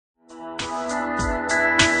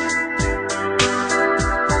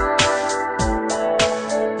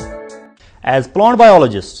As plant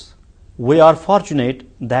biologists, we are fortunate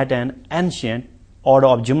that an ancient order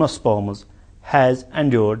of gymnosperms has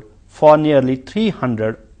endured for nearly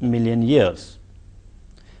 300 million years.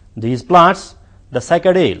 These plants, the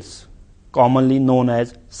cycadales, commonly known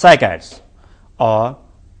as cycads, are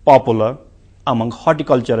popular among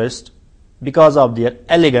horticulturists because of their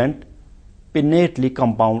elegant, pinnately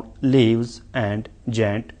compound leaves and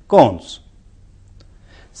giant cones.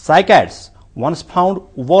 Cycads, once found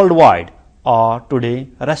worldwide, are today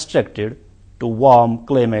restricted to warm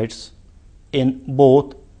climates in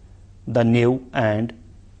both the New and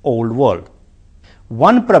Old World.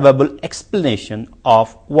 One probable explanation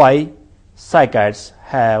of why cycads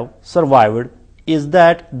have survived is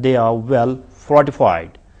that they are well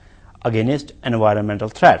fortified against environmental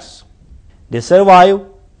threats. They survive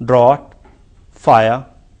drought, fire,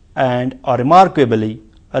 and are remarkably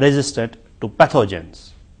resistant to pathogens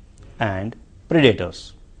and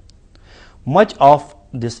predators. Much of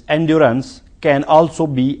this endurance can also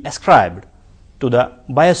be ascribed to the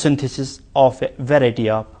biosynthesis of a variety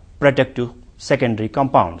of protective secondary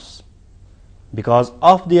compounds. Because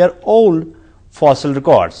of their old fossil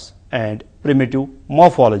records and primitive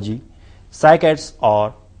morphology, cycads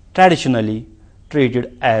are traditionally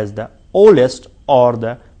treated as the oldest or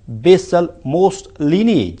the basal most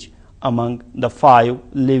lineage among the 5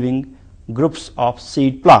 living groups of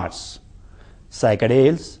seed plants: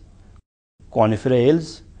 cycadales,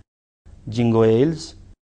 coniferales, gingoales,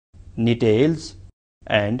 nitales,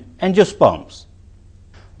 and angiosperms.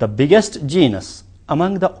 The biggest genus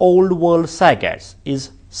among the Old World cycads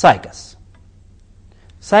is Cycas.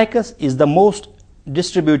 Cycas is the most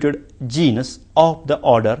distributed genus of the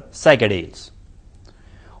order Cycadales.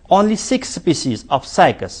 Only 6 species of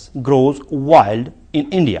Cycas grows wild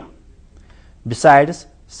in India. Besides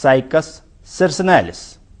Cycas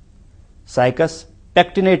circinalis, Cycas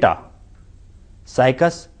pectinata,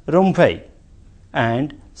 Cycas rumphei,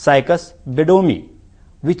 and Cycas bedomi,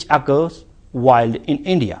 which occurs wild in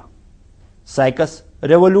India. Cycas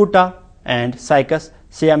revoluta and Cycas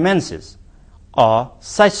siamensis are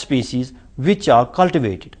such species which are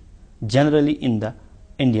cultivated generally in the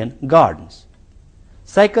Indian gardens.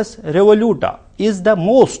 Cycas revoluta is the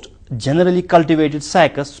most generally cultivated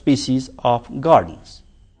Cycas species of gardens.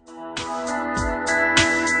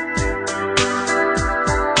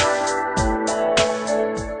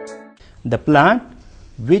 The plant,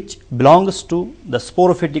 which belongs to the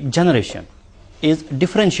sporophytic generation, is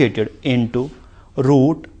differentiated into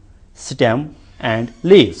root, stem, and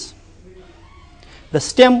leaves. The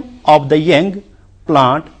stem of the young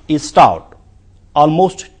plant is stout,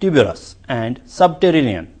 almost tuberous and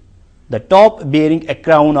subterranean, the top bearing a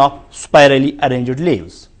crown of spirally arranged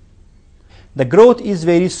leaves. The growth is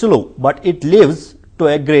very slow, but it lives to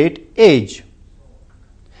a great age.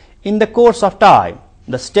 In the course of time,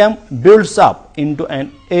 the stem builds up into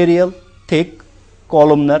an aerial, thick,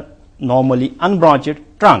 columnar, normally unbranched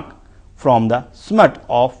trunk, from the smut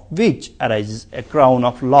of which arises a crown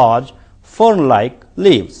of large fern-like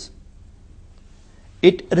leaves.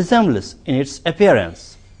 It resembles in its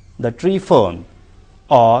appearance the tree fern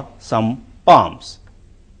or some palms.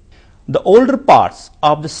 The older parts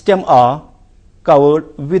of the stem are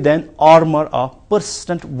covered with an armor of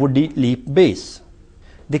persistent woody leaf base.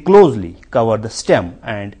 They closely cover the stem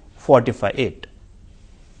and fortify it.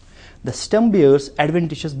 The stem bears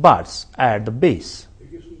adventitious buds at the base.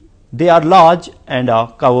 They are large and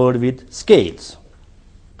are covered with scales.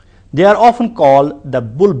 They are often called the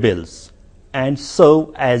bulbils and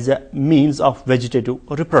serve as a means of vegetative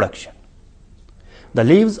reproduction. The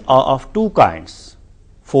leaves are of 2 kinds,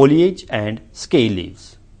 foliage and scale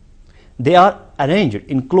leaves. They are arranged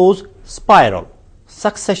in close spiral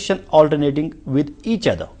succession alternating with each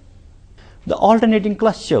other. The alternating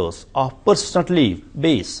clusters of persistent leaf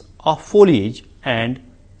base of foliage and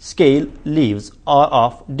scale leaves are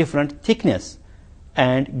of different thickness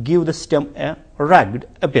and give the stem a rugged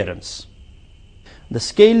appearance. The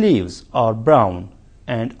scale leaves are brown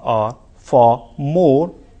and are far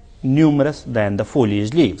more numerous than the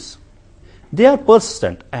foliage leaves. They are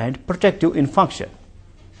persistent and protective in function.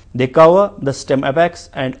 They cover the stem apex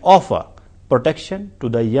and offer protection to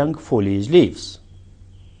the young foliage leaves.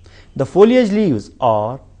 The foliage leaves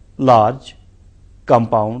are large,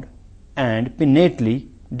 compound, and pinnately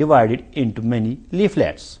divided into many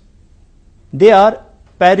leaflets. They are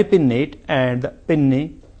peripinnate and the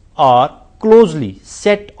pinnae are closely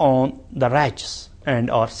set on the rachis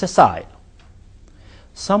and are sessile.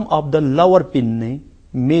 Some of the lower pinnae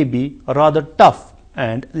may be rather tough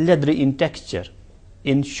and leathery in texture,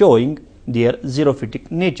 in showing their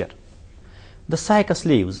xerophytic nature. The cycas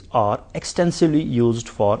leaves are extensively used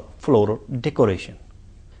for floral decoration.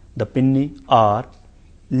 The pinnae are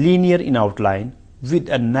linear in outline with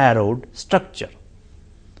a narrowed structure.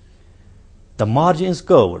 The margin is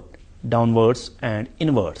curved downwards and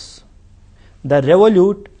inwards. The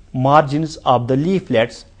revolute margins of the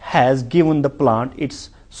leaflets has given the plant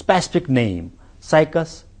its specific name,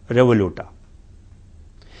 Cycas revoluta.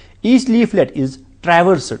 Each leaflet is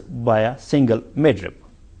traversed by a single midrib.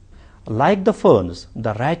 Like the ferns,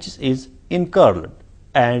 the rachis is incurled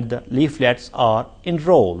and the leaflets are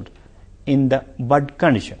enrolled in the bud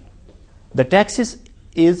condition. The taxis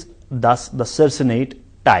is thus the circinate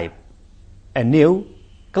type. A new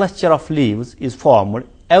cluster of leaves is formed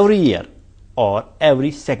every year or every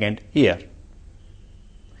second year.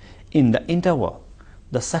 In the interval,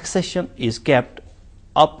 the succession is kept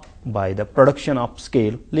up by the production of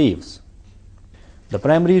scale leaves. The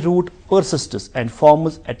primary root persists and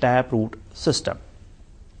forms a taproot system.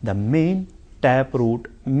 The main taproot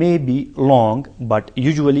may be long, but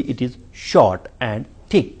usually it is short and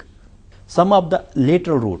thick. Some of the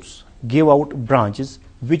lateral roots give out branches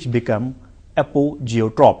which become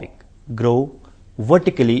apogeotropic, grow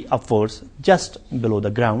vertically upwards just below the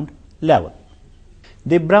ground level.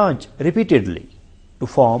 They branch repeatedly to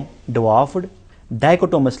form dwarfed,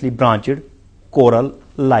 dichotomously branched,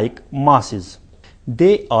 coral-like masses.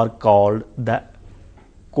 They are called the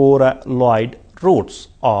coralloid roots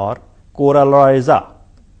or coralloiza.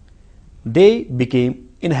 They became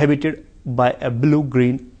inhabited by a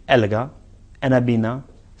blue-green alga, Anabina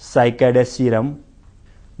cycadacearum.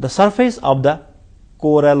 The surface of the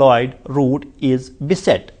coralloid root is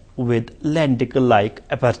beset with lenticle-like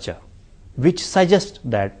aperture, which suggests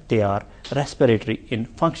that they are respiratory in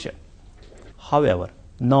function. However,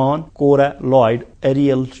 non-coralloid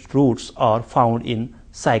aerial roots are found in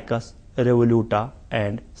Cycas revoluta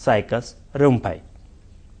and Cycas rhumpi.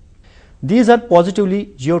 These are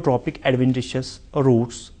positively geotropic adventitious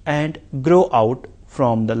roots and grow out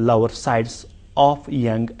from the lower sides of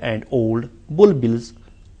young and old bulbils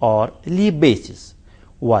or leaf bases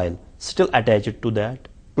while still attached to that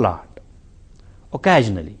plant.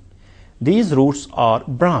 Occasionally, these roots are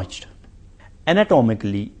branched.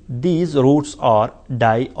 Anatomically, these roots are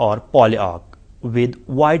di or polyarch with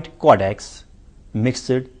wide cortex,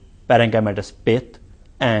 mixed parenchymatous pith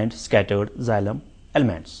and scattered xylem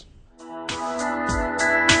elements.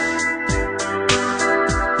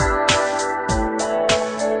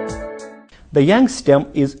 The young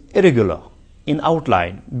stem is irregular in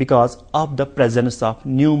outline because of the presence of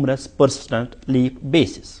numerous persistent leaf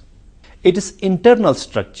bases. Its internal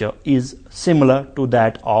structure is similar to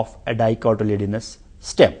that of a dicotyledonous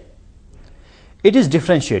stem. It is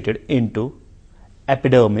differentiated into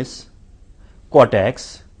epidermis,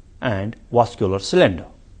 cortex, and vascular cylinder.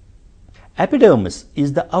 Epidermis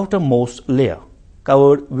is the outermost layer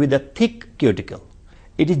covered with a thick cuticle.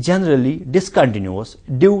 It is generally discontinuous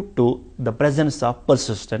due to the presence of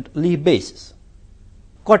persistent leaf bases.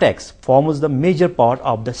 Cortex forms the major part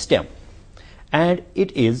of the stem, and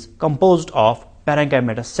it is composed of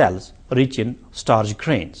parenchymatous cells rich in starch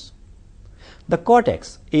grains. The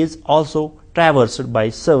cortex is also traversed by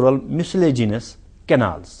several mucilaginous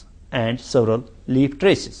canals and several leaf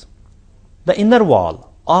traces. The inner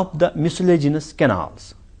wall of the mucilaginous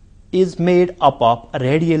canals is made up of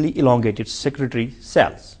radially elongated secretory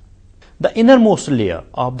cells. The innermost layer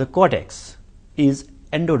of the cortex is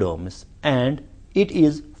endodermis and it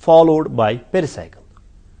is followed by pericycle.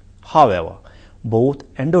 However, both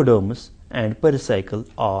endodermis and pericycle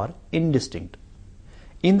are indistinct.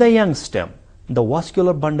 In the young stem, the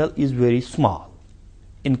vascular bundle is very small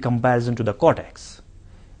in comparison to the cortex.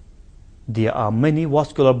 There are many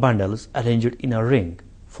vascular bundles arranged in a ring,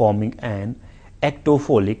 forming an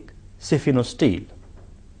ectofolic sphenostele.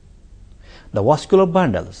 The vascular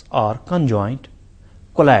bundles are conjoint,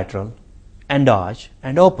 collateral, endarch,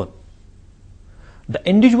 and open. The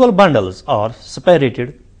individual bundles are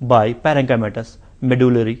separated by parenchymatous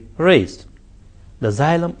medullary rays. The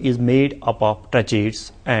xylem is made up of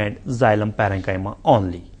tracheids and xylem parenchyma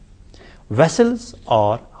only. Vessels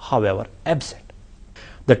are, however, absent.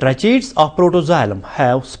 The tracheids of protoxylem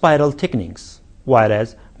have spiral thickenings,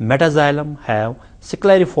 whereas metaxylem have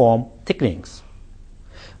scleriform thickenings.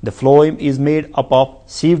 The phloem is made up of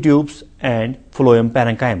sieve tubes and phloem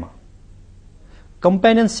parenchyma.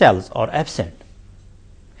 Companion cells are absent.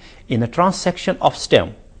 In the transection of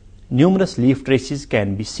stem, numerous leaf traces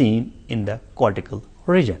can be seen in the cortical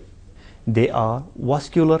region. They are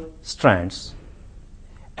vascular strands.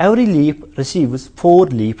 Every leaf receives 4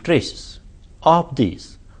 leaf traces. Of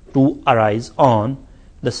these, 2 arise on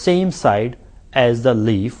the same side as the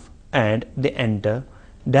leaf and they enter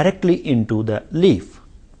directly into the leaf.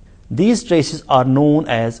 These traces are known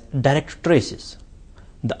as direct traces.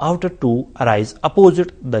 The outer two arise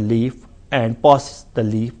opposite the leaf and passes the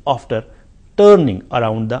leaf after turning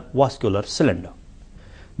around the vascular cylinder.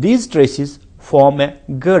 These traces form a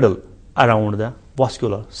girdle around the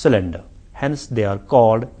vascular cylinder, hence they are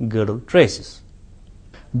called girdle traces.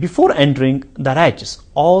 Before entering the rachis,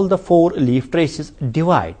 all the four leaf traces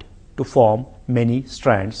divide to form many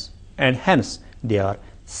strands, and hence there are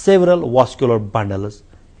several vascular bundles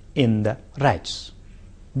in the rachis.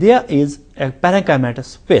 There is a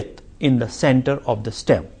parenchymatous pith in the center of the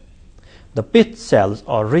stem. The pith cells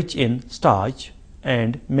are rich in starch,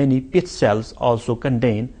 and many pith cells also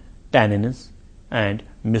contain tannins and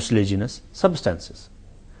mucilaginous substances.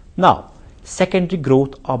 Now, secondary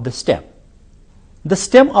growth of the stem. The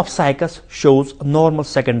stem of Cycas shows normal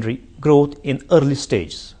secondary growth in early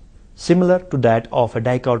stages, similar to that of a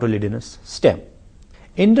dicotyledonous stem.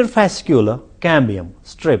 Interfascicular cambium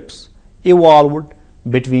strips evolved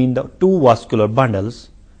between the two vascular bundles,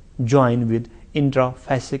 join with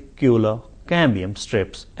intrafascicular cambium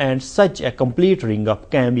strips, and such a complete ring of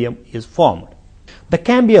cambium is formed. The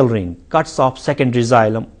cambial ring cuts off secondary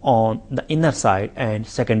xylem on the inner side and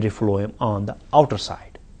secondary phloem on the outer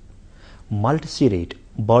side. Multiserrate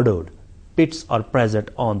bordered pits are present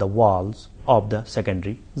on the walls of the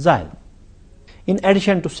secondary xylem. In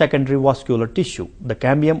addition to secondary vascular tissue, the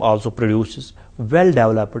cambium also produces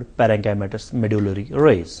well-developed parenchymatous medullary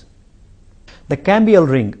rays. The cambial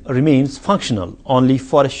ring remains functional only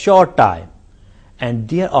for a short time, and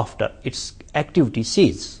thereafter its activity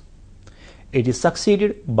ceases. It is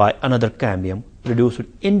succeeded by another cambium produced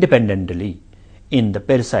independently in the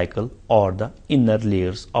pericycle or the inner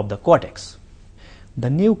layers of the cortex. The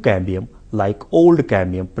new cambium, like old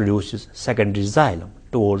cambium, produces secondary xylem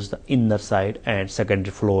towards the inner side and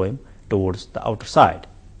secondary phloem towards the outer side.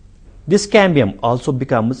 This cambium also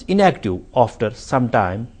becomes inactive after some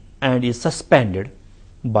time and is suspended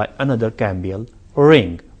by another cambial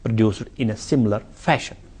ring produced in a similar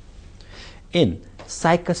fashion. In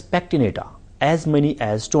Cycas pectinata, as many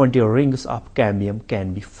as 20 rings of cambium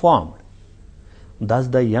can be formed. Thus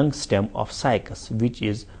the young stem of Cycas, which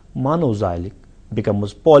is monoxylic,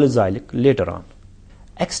 becomes polyxylic later on.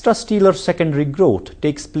 Extrastellar secondary growth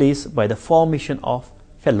takes place by the formation of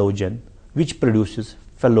phellogen, which produces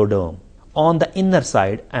phelloderm on the inner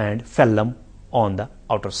side and phellum on the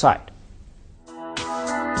outer side.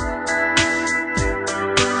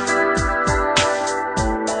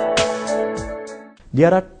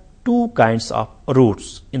 There are two kinds of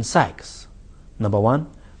roots in Cycas. Number one,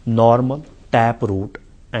 normal tap root,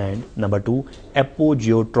 and number two,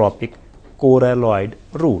 apogeotropic coralloid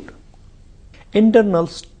root. Internal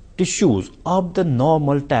tissues of the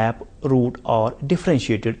normal tap root are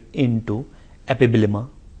differentiated into epibelema,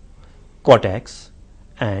 cortex,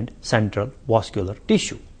 and central vascular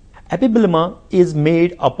tissue. Epibelema is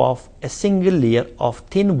made up of a single layer of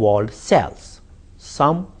thin-walled cells.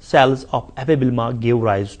 Some cells of epibelema give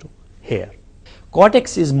rise to hair.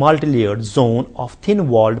 Cortex is multi-layered zone of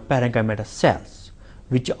thin-walled parenchymatous cells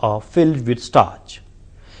which are filled with starch.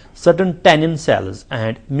 Certain tannin cells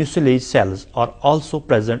and mucilage cells are also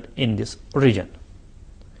present in this region.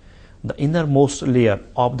 The innermost layer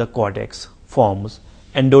of the cortex forms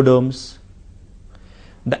endoderms.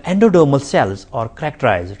 The endodermal cells are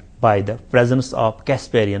characterized by the presence of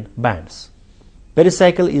Casparian bands.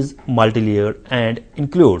 Pericycle is multilayered and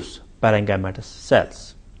includes parenchymatous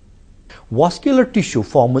cells. Vascular tissue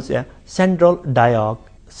forms a central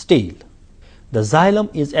diastele. The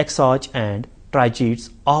xylem is exarch and trichetes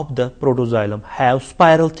of the protoxylem have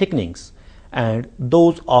spiral thickenings and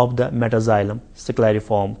those of the metaxylem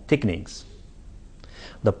scleriform thickenings.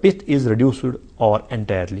 The pith is reduced or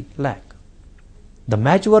entirely lack. The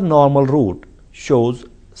mature normal root shows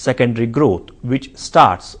secondary growth which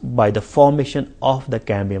starts by the formation of the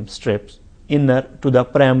cambium strips inner to the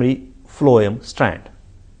primary phloem strand.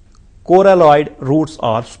 Coralloid roots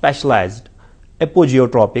are specialized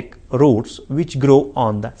apogeotropic roots which grow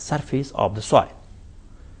on the surface of the soil.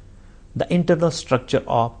 The internal structure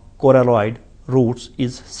of coralloid roots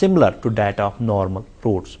is similar to that of normal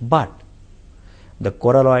roots, but the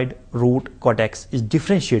coralloid root cortex is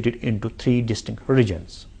differentiated into three distinct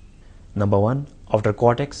regions. Number one, outer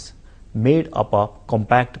cortex made up of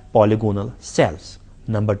compact polygonal cells.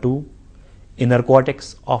 Number two, inner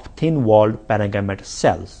cortex of thin-walled parenchymatous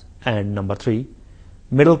cells. And number three,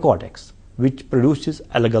 middle cortex, which produces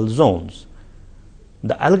algal zones.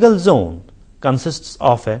 The algal zone consists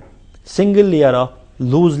of a single layer of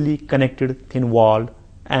loosely connected thin-walled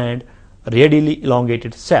and radially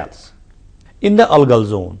elongated cells. In the algal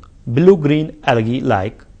zone, blue-green algae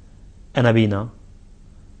like Anabina,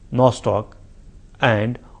 nostoc,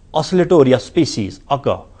 and Oscillatoria species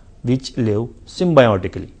occur which live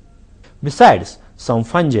symbiotically. Besides, some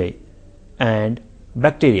fungi and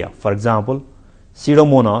bacteria, for example,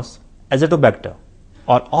 Pseudomonas azotobacter,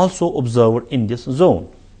 are also observed in this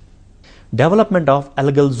zone. Development of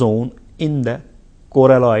algal zone in the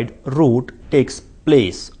coralloid root takes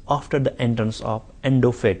place after the entrance of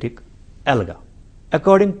endophytic alga.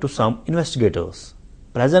 According to some investigators,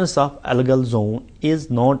 presence of algal zone is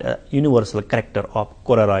not a universal character of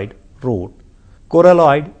coralloid root.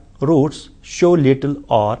 Coralloid roots show little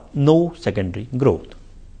or no secondary growth.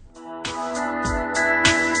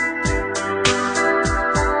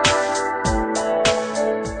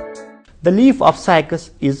 The leaf of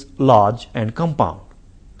Cycas is large and compound.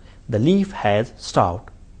 The leaf has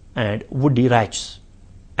stout and woody rachis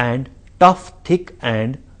and tough, thick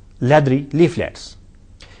and leathery leaflets.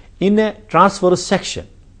 In a transverse section,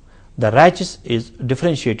 the rachis is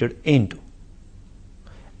differentiated into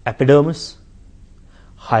epidermis,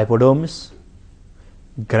 hypodermis,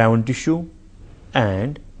 ground tissue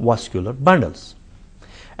and vascular bundles.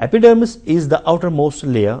 Epidermis is the outermost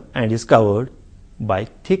layer and is covered by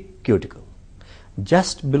thick cuticle.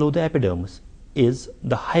 Just below the epidermis is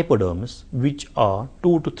the hypodermis, which are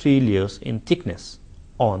 2 to 3 layers in thickness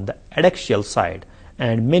on the adaxial side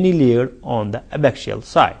and many layered on the abaxial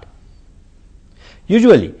side.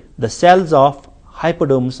 Usually, the cells of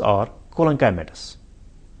hypodermis are collenchymatous.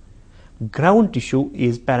 Ground tissue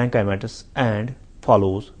is parenchymatous and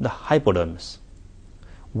follows the hypodermis.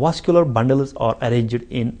 Vascular bundles are arranged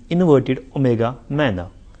in inverted omega manner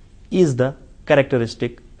is the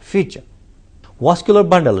characteristic feature. Vascular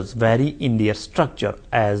bundles vary in their structure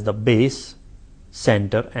as the base,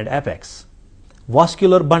 center and apex.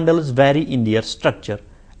 Vascular bundles vary in their structure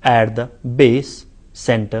at the base,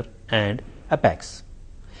 center and apex.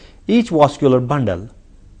 Each vascular bundle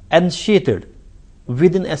ensheathed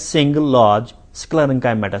within a single large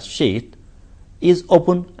sclerenchymatous sheath is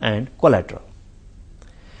open and collateral.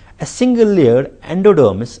 A single layered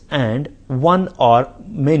endodermis and one or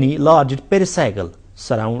many large pericycle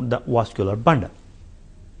surround the vascular bundle.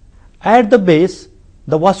 At the base,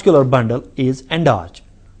 the vascular bundle is endarched,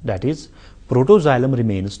 that is, protoxylem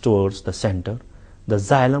remains towards the center, the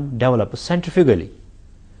xylem develops centrifugally,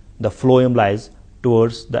 the phloem lies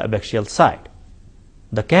towards the abaxial side.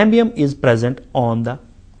 The cambium is present on the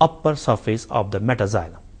upper surface of the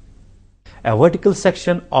metaxylem. A vertical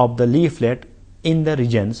section of the leaflet in the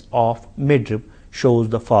regions of midrib shows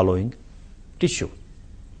the following tissue.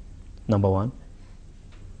 Number 1,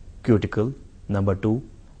 cuticle. Number 2,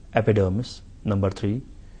 epidermis. Number 3,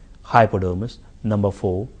 hypodermis. Number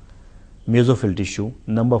 4, mesophyll tissue.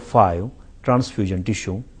 Number 5, transfusion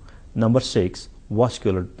tissue. Number 6,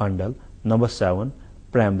 vascular bundle. Number 7,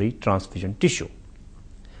 primary transfusion tissue.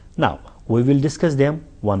 Now, we will discuss them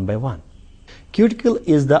one by one. Cuticle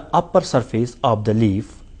is the upper surface of the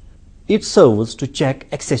leaf. It serves to check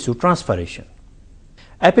excessive transpiration.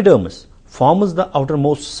 Epidermis forms the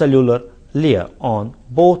outermost cellular layer on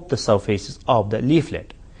both the surfaces of the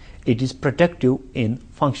leaflet. It is protective in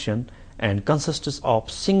function and consists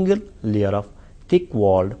of single layer of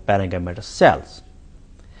thick-walled parenchymatous cells.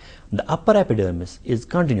 The upper epidermis is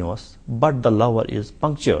continuous, but the lower is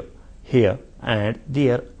punctured here and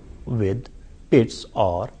there with pits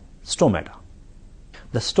or stomata.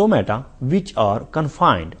 The stomata, which are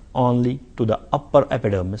confined only to the upper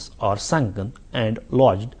epidermis, are sunken and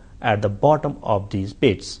lodged at the bottom of these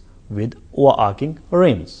pits with overarching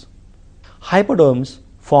rims. Hypodermis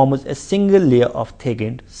forms a single layer of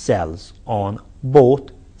thickened cells on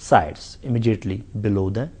both sides immediately below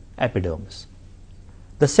the epidermis.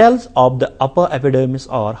 The cells of the upper epidermis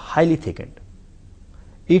are highly thickened.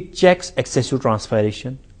 It checks excessive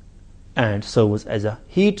transpiration and serves as a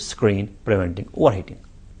heat screen preventing overheating.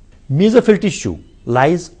 Mesophyll tissue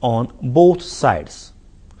lies on both sides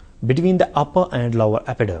between the upper and lower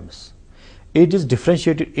epidermis. It is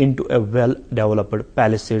differentiated into a well-developed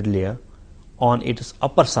palisade layer on its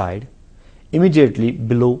upper side immediately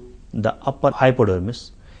below the upper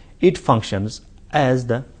hypodermis. It functions as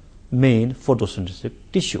the main photosynthetic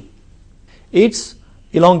tissue. Its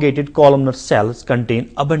elongated columnar cells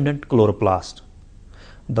contain abundant chloroplast.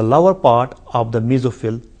 The lower part of the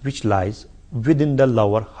mesophyll, which lies within the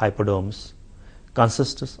lower hypodermis,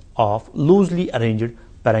 consists of loosely arranged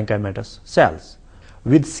parenchymatous cells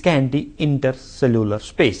with scanty intercellular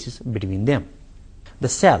spaces between them. The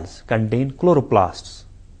cells contain chloroplasts.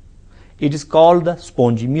 It is called the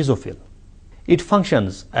spongy mesophyll. It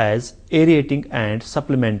functions as aerating and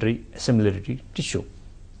supplementary assimilatory tissue.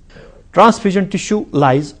 Transfusion tissue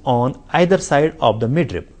lies on either side of the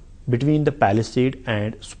midrib between the palisade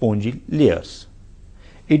and spongy layers.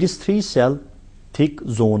 It is 3-cell thick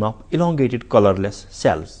zone of elongated colorless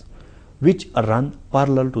cells which run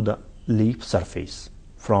parallel to the leaf surface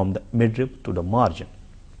from the midrib to the margin.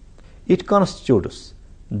 It constitutes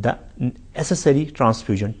the necessary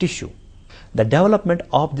transfusion tissue. The development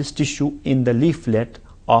of this tissue in the leaflet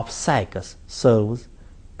of Cycas serves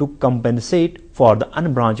to compensate for the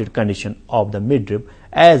unbranched condition of the midrib,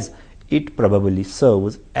 as it probably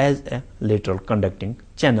serves as a lateral conducting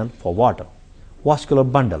channel for water. Vascular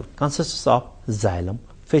bundle consists of xylem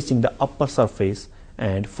facing the upper surface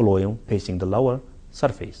and phloem facing the lower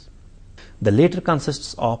surface. The latter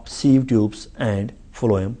consists of sieve tubes and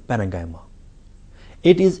phloem parenchyma.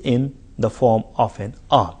 It is in the form of an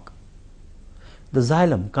arc. The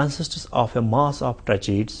xylem consists of a mass of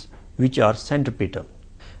tracheids which are centripetal.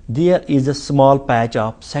 There is a small patch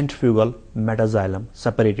of centrifugal metaxylem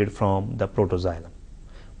separated from the protoxylem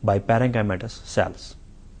by parenchymatous cells.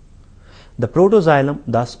 The protoxylem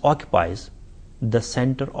thus occupies the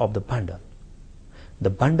center of the bundle. The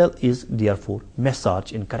bundle is therefore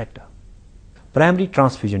mesh-arch in character. Primary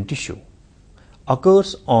transfusion tissue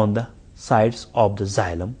occurs on the sides of the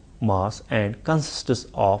xylem mass and consists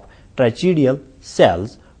of tracheidal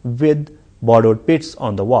cells with bordered pits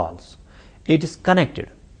on the walls. It is connected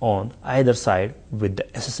on either side with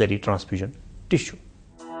the accessory transfusion tissue.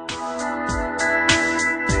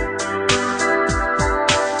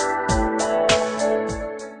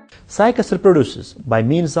 Cycas reproduces by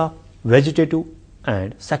means of vegetative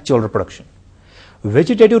and sexual reproduction.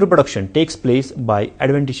 Vegetative reproduction takes place by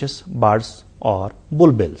adventitious buds or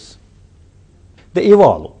bulbils. They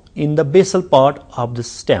evolve in the basal part of the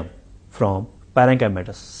stem from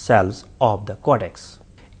parenchymatous cells of the cortex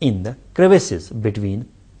in the crevices between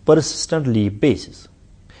persistent leaf bases.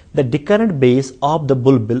 The decurrent base of the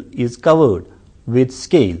bulbil is covered with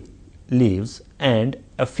scale leaves and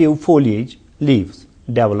a few foliage leaves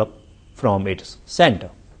develop from its center.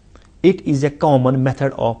 It is a common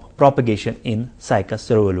method of propagation in Cycas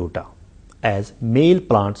revoluta, as male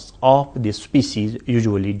plants of this species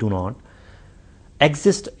usually do not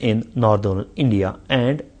exist in northern India,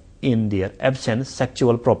 and in their absence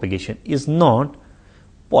sexual propagation is not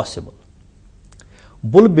possible.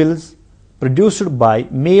 Bulbils produced by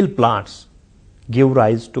male plants give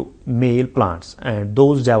rise to male plants, and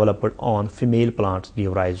those developed on female plants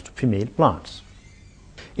give rise to female plants.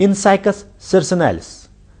 In Cycas circinalis,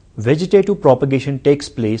 vegetative propagation takes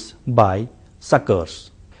place by suckers,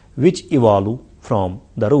 which evolve from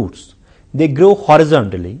the roots. They grow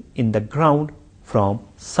horizontally in the ground from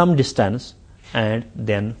some distance and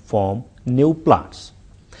then form new plants.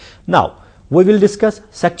 Now, we will discuss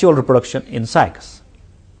sexual reproduction in Cycas.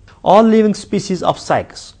 All living species of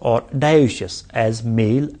Cycas are dioecious, as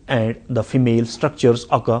male and the female structures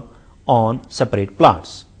occur on separate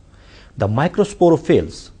plants. The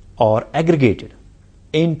microsporophylls are aggregated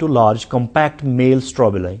into large compact male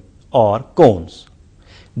strobili or cones.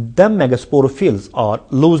 The megasporophylls are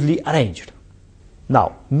loosely arranged.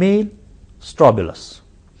 Now, male strobilus.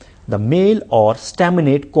 The male or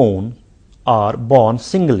staminate cones are borne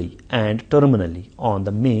singly and terminally on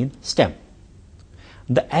the main stem.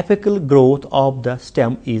 The apical growth of the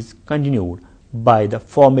stem is continued by the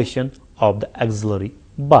formation of the axillary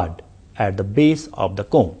bud at the base of the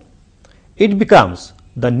cone. It becomes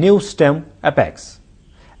the new stem apex.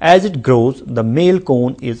 As it grows, the male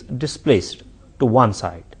cone is displaced to one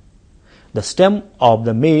side. The stem of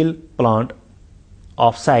the male plant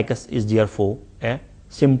of Cycas is therefore a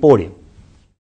sympodium.